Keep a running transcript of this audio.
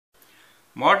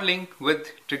Modeling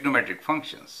with trigonometric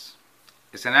functions.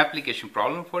 It's an application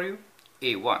problem for you.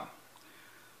 A1.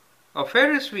 A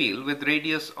Ferris wheel with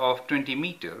radius of 20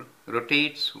 meters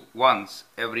rotates once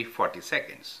every 40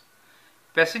 seconds.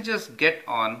 Passengers get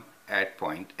on at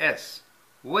point S,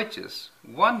 which is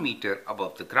 1 meter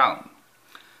above the ground.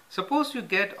 Suppose you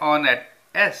get on at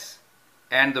S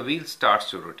and the wheel starts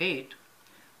to rotate.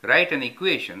 Write an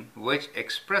equation which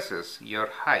expresses your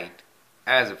height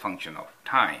as a function of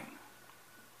time.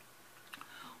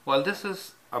 Well, this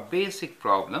is a basic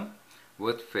problem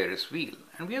with Ferris wheel,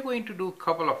 and we are going to do a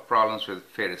couple of problems with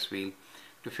Ferris wheel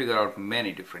to figure out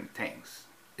many different things.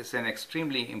 It's an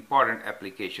extremely important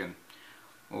application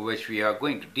which we are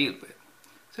going to deal with.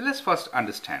 So let's first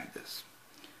understand this.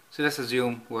 So let's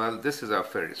assume, well, this is our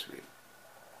Ferris wheel,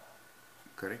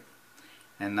 correct?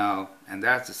 And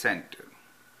that's the center.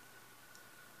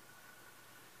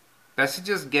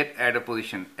 Passengers get at a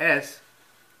position S,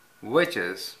 which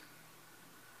is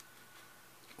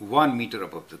 1 meter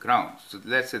above the ground. So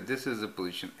let's say this is the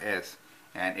position S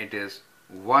and it is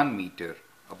 1 meter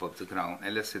above the ground,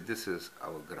 and let's say this is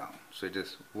our ground. So it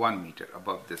is 1 meter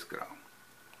above this ground,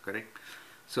 correct?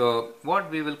 So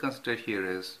what we will consider here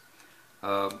is,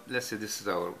 let's say this is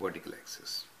our vertical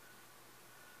axis.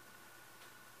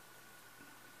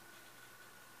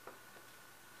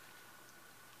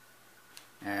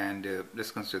 And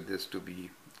let's consider this to be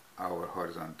our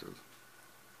horizontal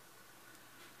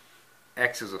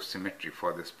axis of symmetry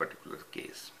for this particular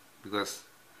case, because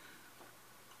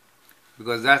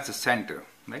that's the center,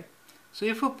 right? So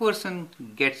if a person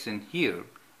gets in here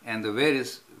and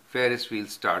the Ferris wheel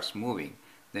starts moving,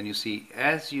 then you see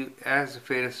as the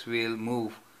Ferris wheel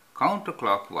move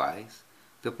counterclockwise,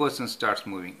 the person starts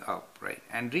moving up, right,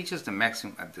 and reaches the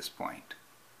maximum at this point,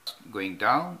 going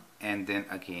down and then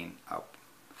again up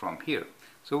from here.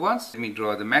 So once we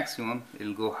draw the maximum, it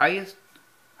will go highest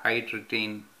height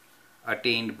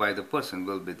attained by the person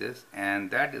will be this,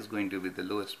 and that is going to be the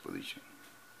lowest position.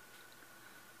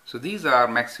 So these are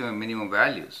maximum minimum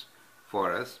values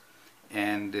for us,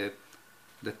 and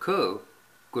the curve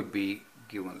could be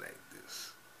given like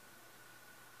this.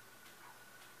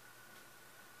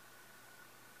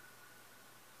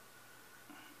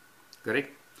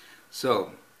 Correct?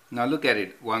 So now look at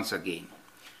it once again.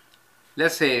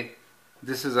 Let's say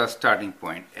this is our starting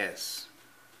point S.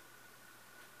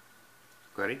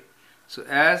 Correct? So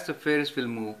as the Ferris wheel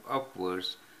move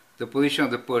upwards, the position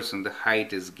of the person, the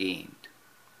height is gained,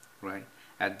 right?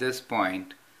 At this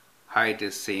point, height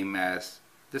is same as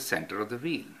the center of the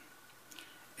wheel.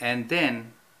 And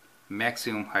then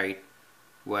maximum height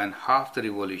when half the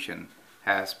revolution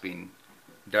has been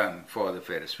done for the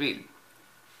Ferris wheel.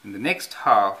 In the next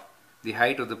half, the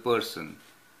height of the person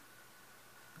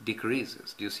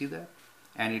decreases. Do you see that?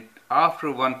 And after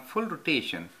one full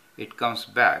rotation, it comes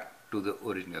back to the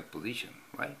original position,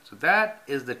 right? So that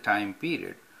is the time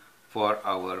period for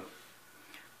our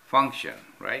function,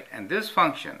 right? And this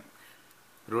function,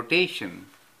 rotation,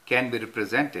 can be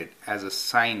represented as a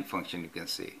sine function, you can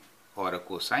say, or a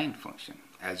cosine function,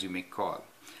 as you may call.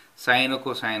 Sine or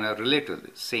cosine are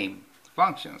relatively same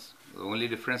functions. The only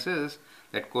difference is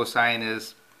that cosine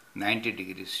is 90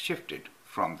 degrees shifted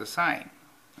from the sine,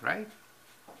 right?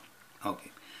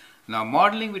 Okay. Now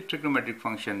modeling with trigonometric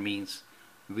function means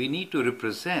we need to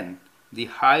represent the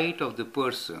height of the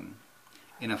person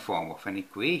in a form of an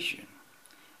equation.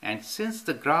 And since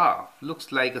the graph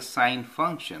looks like a sine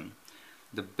function,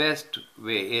 the best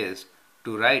way is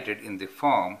to write it in the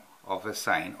form of a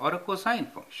sine or a cosine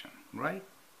function, right?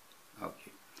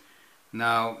 Okay.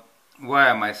 Now, why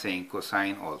am I saying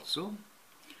cosine also?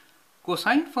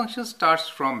 Cosine function starts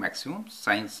from maximum,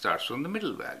 sine starts from the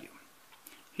middle value.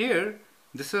 Here,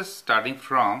 this is starting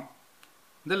from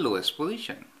the lowest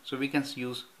position. So we can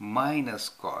use minus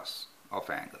cos of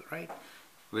angle, right?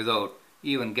 Without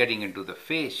even getting into the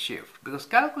phase shift, because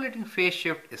calculating phase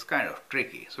shift is kind of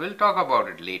tricky. So we'll talk about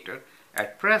it later.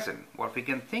 At present, what we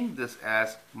can think this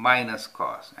as minus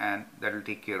cos, and that will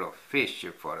take care of phase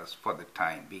shift for us for the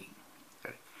time being.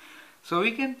 Okay? So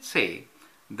we can say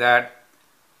that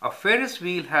a Ferris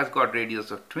wheel has got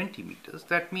radius of 20 meters.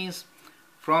 That means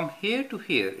from here to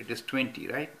here it is 20,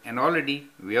 right? And already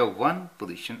we are one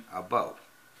position above.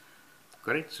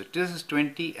 Correct? So this is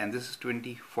 20 and this is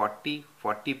 20, 40,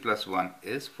 40 plus 1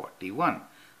 is 41.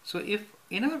 So if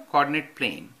in our coordinate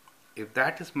plane, if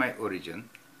that is my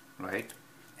origin, right,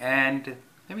 and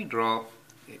let me draw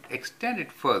it, extend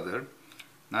it further.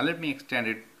 Now let me extend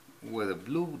it with a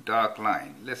blue dark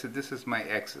line. Let's say this is my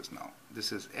axis now.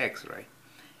 This is x, right?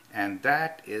 And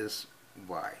that is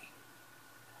y.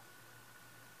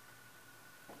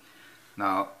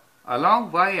 Now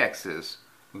along y-axis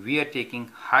we are taking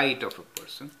height of a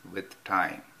person with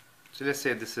time. So let's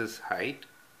say this is height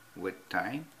with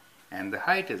time, and the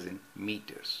height is in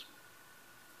meters,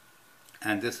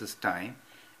 and this is time,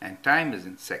 and time is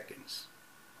in seconds.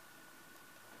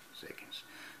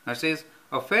 Now it says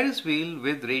a Ferris wheel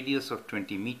with radius of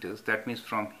 20 meters, that means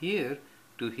from here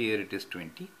to here it is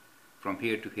 20, from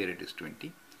here to here it is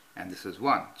 20, and this is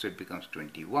 1, so it becomes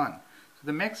 21. So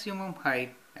the maximum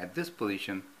height at this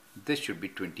position, this should be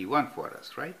 21 for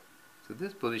us, right? So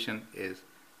this position is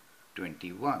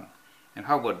 21. And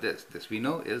how about this? This we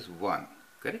know is 1,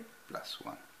 correct? Plus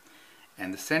 1.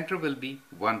 And the center will be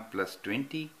 1 plus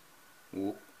 20.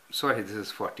 Sorry, this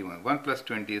is 41. 1 plus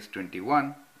 20 is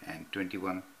 21, and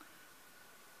 21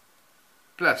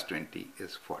 plus 20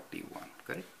 is 41,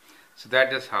 correct? So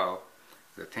that is how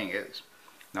the thing is.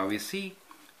 Now we see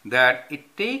that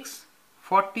it takes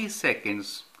 40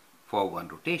 seconds for one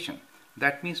rotation.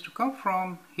 That means to come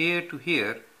from here to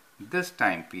here, this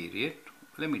time period,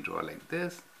 let me draw like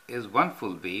this, is one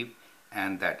full wave,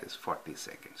 and that is 40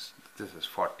 seconds. This is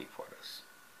 40 for us,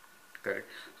 correct?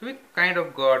 So we kind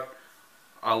of got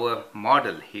our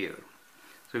model here.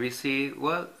 So we say,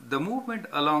 well, the movement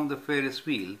along the Ferris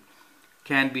wheel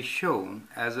can be shown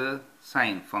as a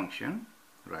sine function,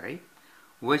 right?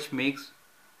 Which makes,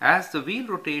 as the wheel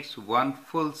rotates one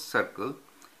full circle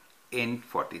in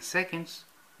 40 seconds,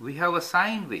 we have a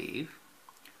sine wave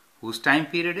whose time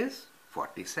period is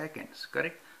 40 seconds,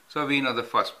 correct? So we know the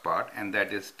first part, and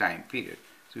that is time period.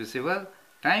 So we say, well,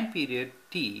 time period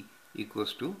t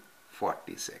equals to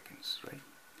 40 seconds, right?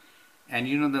 And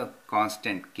you know the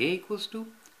constant k equals to?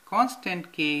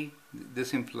 Constant k,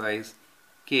 this implies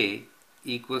k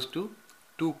equals to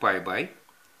 2 pi by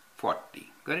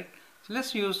 40, correct? So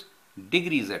let's use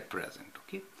degrees at present,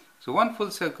 okay? So one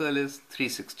full circle is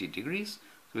 360 degrees.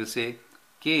 So we'll say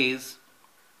k is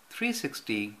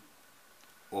 360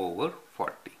 over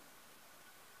 40.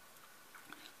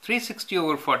 360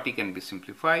 over 40 can be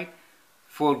simplified.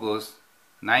 4 goes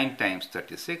 9 times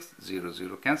 36, 0,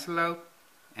 0 cancel out,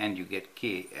 and you get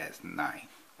k as 9.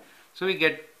 So we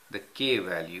get the k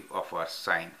value of our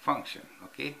sine function,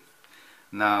 okay?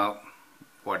 Now,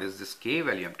 what is this k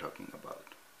value I'm talking about?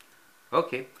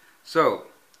 Okay, so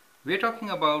we're talking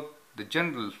about the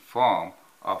general form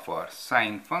of our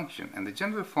sine function, and the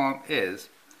general form is,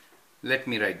 let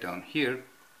me write down here.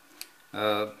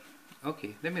 Let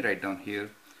me write down here.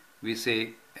 We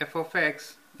say f of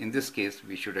x, in this case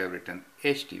we should have written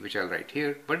ht, which I'll write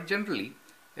here, but generally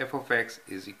f of x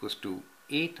is equals to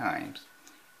a times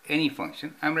any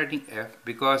function. I'm writing f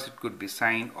because it could be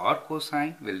sine or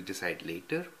cosine, we'll decide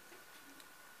later,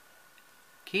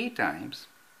 k times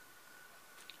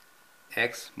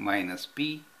x minus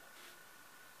p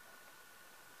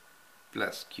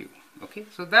plus q. Okay,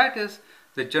 so that is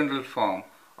the general form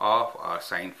of our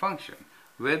sine function,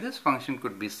 where this function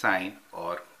could be sine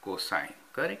or cosine,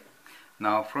 correct?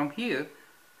 Now from here,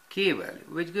 k value,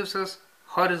 which gives us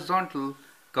horizontal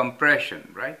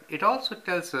compression, right? It also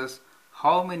tells us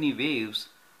how many waves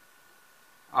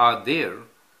are there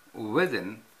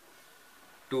within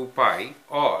 2 pi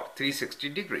or 360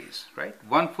 degrees, right?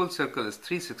 One full circle is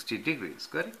 360 degrees,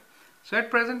 correct? So at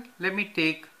present, let me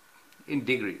take in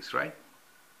degrees, right?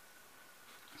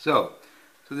 So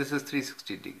this is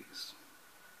 360 degrees.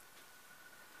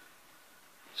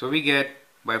 So we get,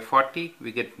 by 40,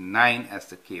 we get 9 as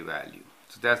the k value.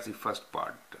 So that's the first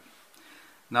part.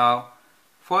 Now,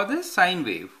 for this sine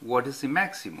wave, what is the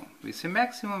maximum? We say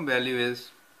maximum value is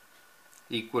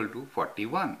equal to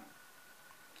 41.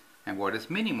 And what is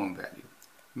minimum value?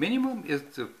 Minimum is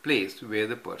the place where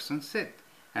the person sits,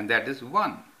 and that is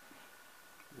 1.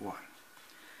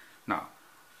 Now,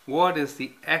 what is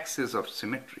the axis of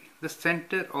symmetry? The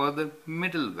center or the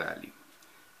middle value.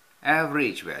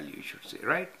 Average value, you should say,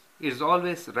 right? It is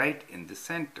always right in the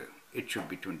center. It should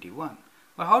be 21.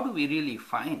 But how do we really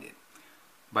find it?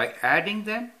 By adding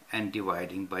them and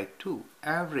dividing by 2.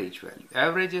 Average value.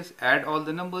 Average is add all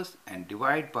the numbers and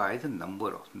divide by the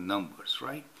number of numbers,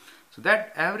 right? So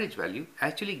that average value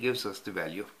actually gives us the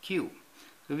value of q.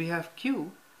 So we have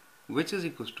q, which is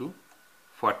equals to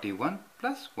 41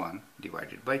 plus 1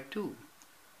 divided by 2,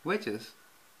 which is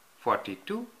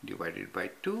 42 divided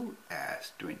by 2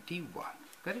 as 21,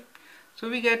 correct? So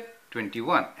we get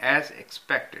 21 as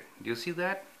expected. Do you see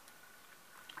that?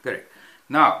 Correct.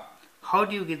 Now, how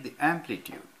do you get the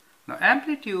amplitude? Now,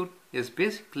 amplitude is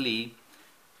basically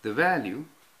the value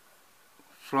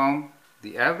from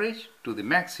the average to the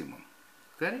maximum,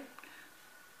 correct?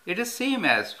 It is same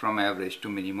as from average to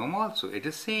minimum also. It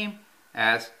is same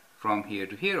as from here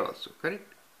to here also,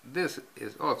 correct? This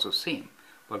is also same.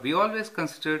 But we always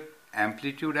consider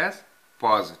amplitude as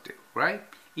positive, right?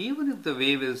 even if the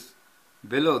wave is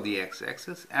below the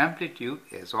x-axis, amplitude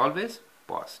is always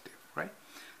positive, right?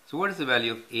 So what is the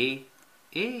value of A?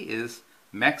 A is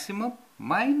maximum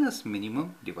minus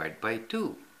minimum divided by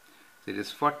 2. So it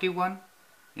is 41.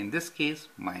 In this case,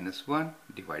 minus 1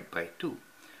 divided by 2.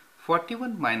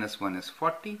 41 minus 1 is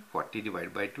 40. 40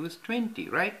 divided by 2 is 20,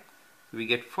 right? So we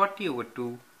get 40 over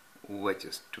 2, which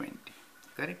is 20.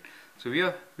 Correct? So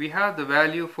we have the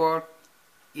value for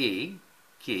A,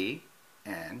 K,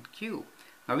 and Q.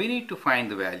 Now we need to find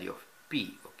the value of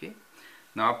P. Okay?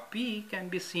 Now P can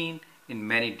be seen in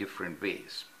many different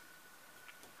ways.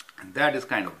 And that is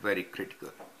kind of very critical.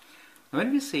 Now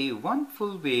when we say one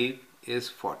full wave is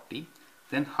 40,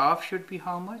 then half should be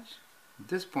how much?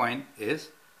 This point is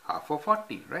half of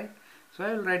 40, right? So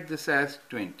I will write this as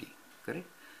 20, correct?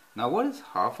 Now what is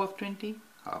half of 20?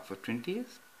 Half of 20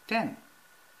 is 10,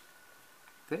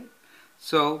 correct?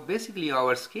 So basically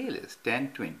our scale is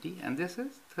 10, 20, and this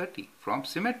is 30 from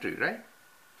symmetry, right?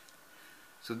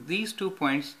 So these 2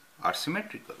 points are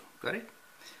symmetrical, correct?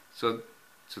 So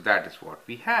that is what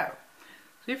we have.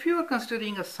 So if you are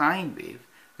considering a sine wave,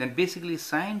 then basically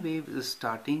sine wave is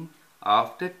starting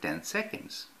after 10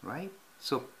 seconds, right?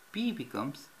 So P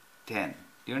becomes 10.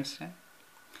 Do you understand?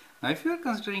 Now if you are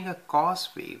considering a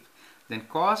cos wave, then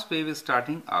cos wave is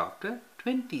starting after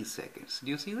 20 seconds. Do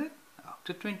you see that?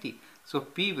 After 20. So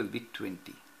P will be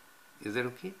 20. Is that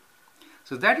okay?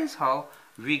 So that is how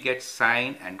we get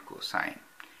sine and cosine.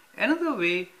 Another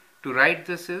way to write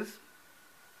this is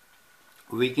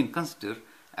we can consider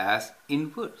as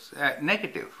inverse,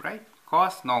 negative, right?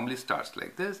 Cos normally starts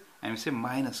like this, and we say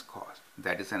minus cos.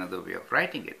 That is another way of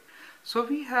writing it. So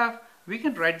we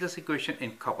can write this equation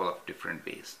in a couple of different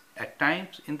ways. At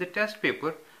times in the test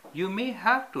paper, you may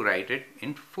have to write it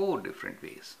in 4 different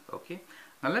ways. Okay.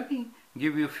 Now let me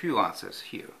give you a few answers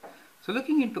here. So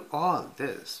looking into all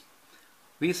this,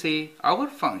 we say our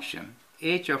function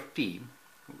h of t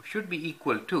should be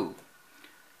equal to,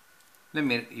 let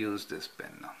me use this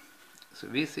pen now. So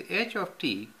we say h of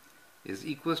t is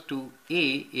equals to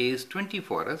A is 20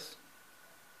 for us,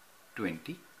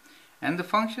 20, and the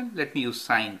function, let me use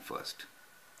sine first.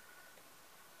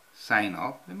 Sine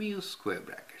of, let me use square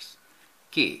brackets.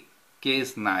 K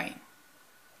is 9,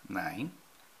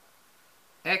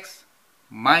 x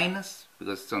minus,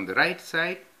 because it's on the right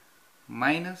side,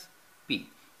 minus P.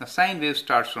 Now sine wave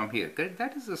starts from here, correct?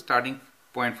 That is the starting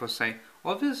point for sine.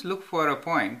 Always look for a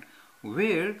point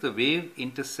where the wave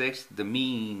intersects the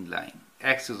mean line,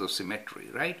 axis of symmetry,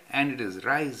 right? And it is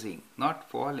rising, not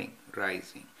falling,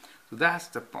 rising. So that's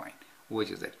the point,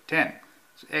 which is at 10.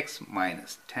 So x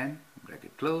minus 10,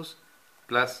 bracket close,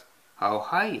 plus how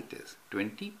high it is,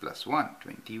 20 plus 1,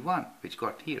 21, which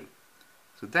got here.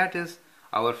 So that is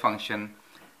our function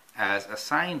as a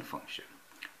sine function.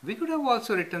 We could have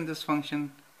also written this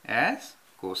function as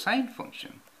cosine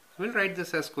function. So we'll write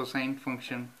this as cosine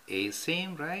function. A is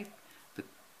same, right? The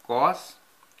cos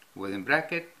within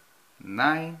bracket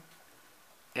 9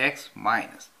 x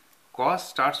minus. Cos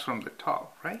starts from the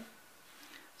top, right?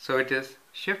 So it is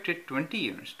shifted 20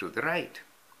 units to the right.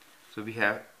 So we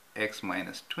have x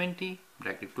minus 20,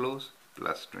 bracket close,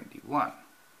 plus 21,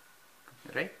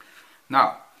 right?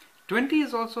 Now 20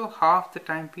 is also half the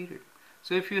time period.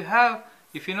 So if you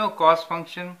know cos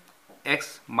function,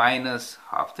 x minus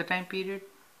half the time period,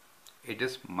 it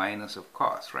is minus of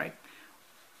cos, right?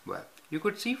 Well, you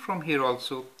could see from here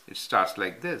also it starts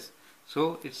like this.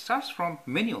 So it starts from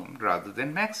minimum rather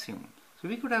than maximum. So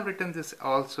we could have written this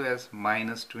also as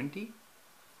minus 20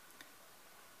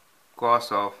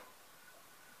 cos of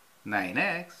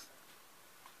 9x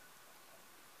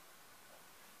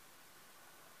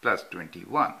plus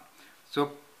 21.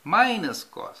 So minus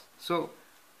cos. So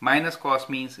minus cos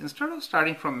means instead of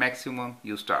starting from maximum,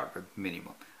 you start with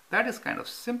minimum. That is kind of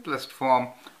simplest form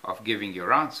of giving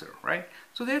your answer, right?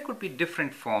 So there could be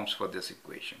different forms for this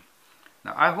equation.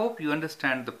 Now I hope you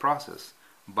understand the process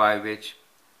by which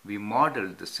we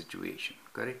modeled the situation,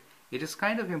 correct? It is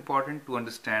kind of important to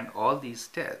understand all these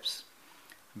steps,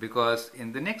 because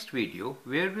in the next video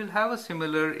where we'll have a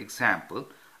similar example,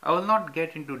 I will not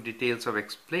get into details of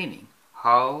explaining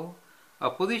how a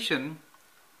position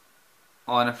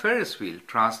on a Ferris wheel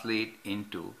translate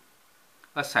into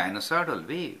a sinusoidal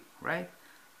wave, right?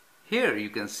 Here you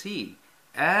can see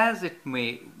as it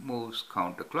moves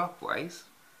counterclockwise,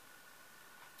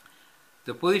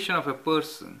 the position of a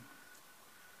person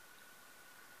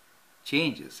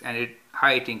changes and its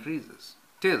height increases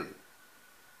till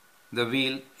the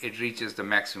wheel, it reaches the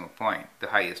maximum point, the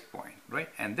highest point, right?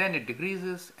 And then it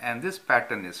decreases, and this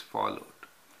pattern is followed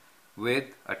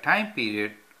with a time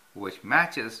period which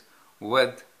matches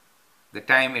with the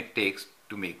time it takes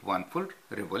to make one full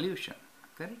revolution.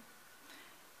 Correct?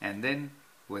 And then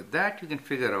with that you can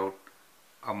figure out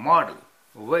a model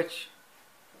which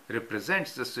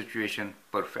represents the situation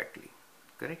perfectly.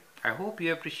 Correct? I hope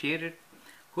you appreciate it.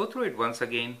 Go through it once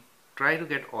again, try to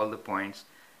get all the points,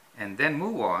 and then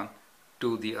move on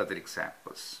to the other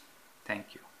examples.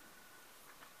 Thank you.